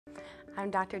I'm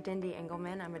Dr. Dendy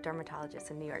Engelman. I'm a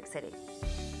dermatologist in New York City.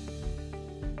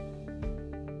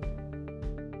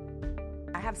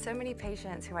 I have so many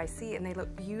patients who I see and they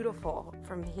look beautiful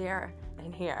from here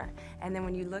and here. And then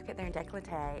when you look at their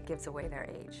décolleté, it gives away their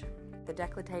age. The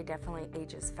décolleté definitely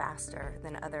ages faster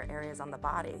than other areas on the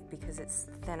body because it's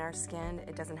thinner skinned.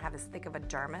 It doesn't have as thick of a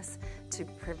dermis to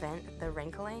prevent the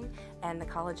wrinkling, and the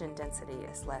collagen density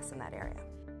is less in that area.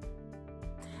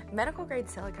 Medical grade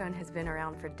silicone has been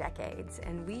around for decades,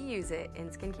 and we use it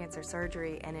in skin cancer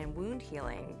surgery and in wound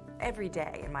healing every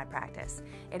day in my practice.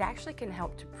 It actually can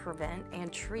help to prevent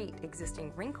and treat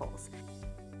existing wrinkles.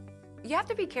 You have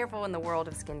to be careful in the world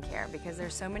of skincare because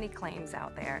there's so many claims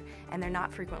out there and they're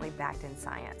not frequently backed in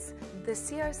science. The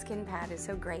SiO skin pad is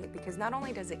so great because not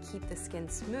only does it keep the skin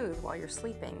smooth while you're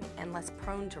sleeping and less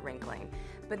prone to wrinkling,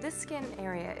 but this skin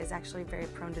area is actually very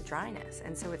prone to dryness,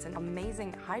 and so it's an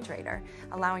amazing hydrator,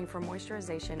 allowing for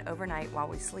moisturization overnight while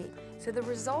we sleep. So the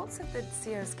results of the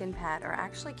SiO skin pad are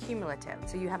actually cumulative,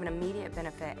 so you have an immediate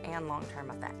benefit and long-term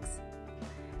effects.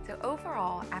 So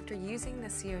overall, after using the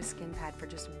SiO skin pad for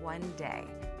just one day,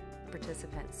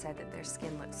 participants said that their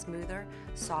skin looked smoother,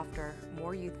 softer,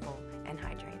 more youthful, and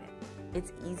hydrated.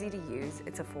 It's easy to use,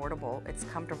 it's affordable, it's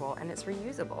comfortable, and it's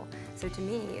reusable. So to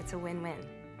me, it's a win-win.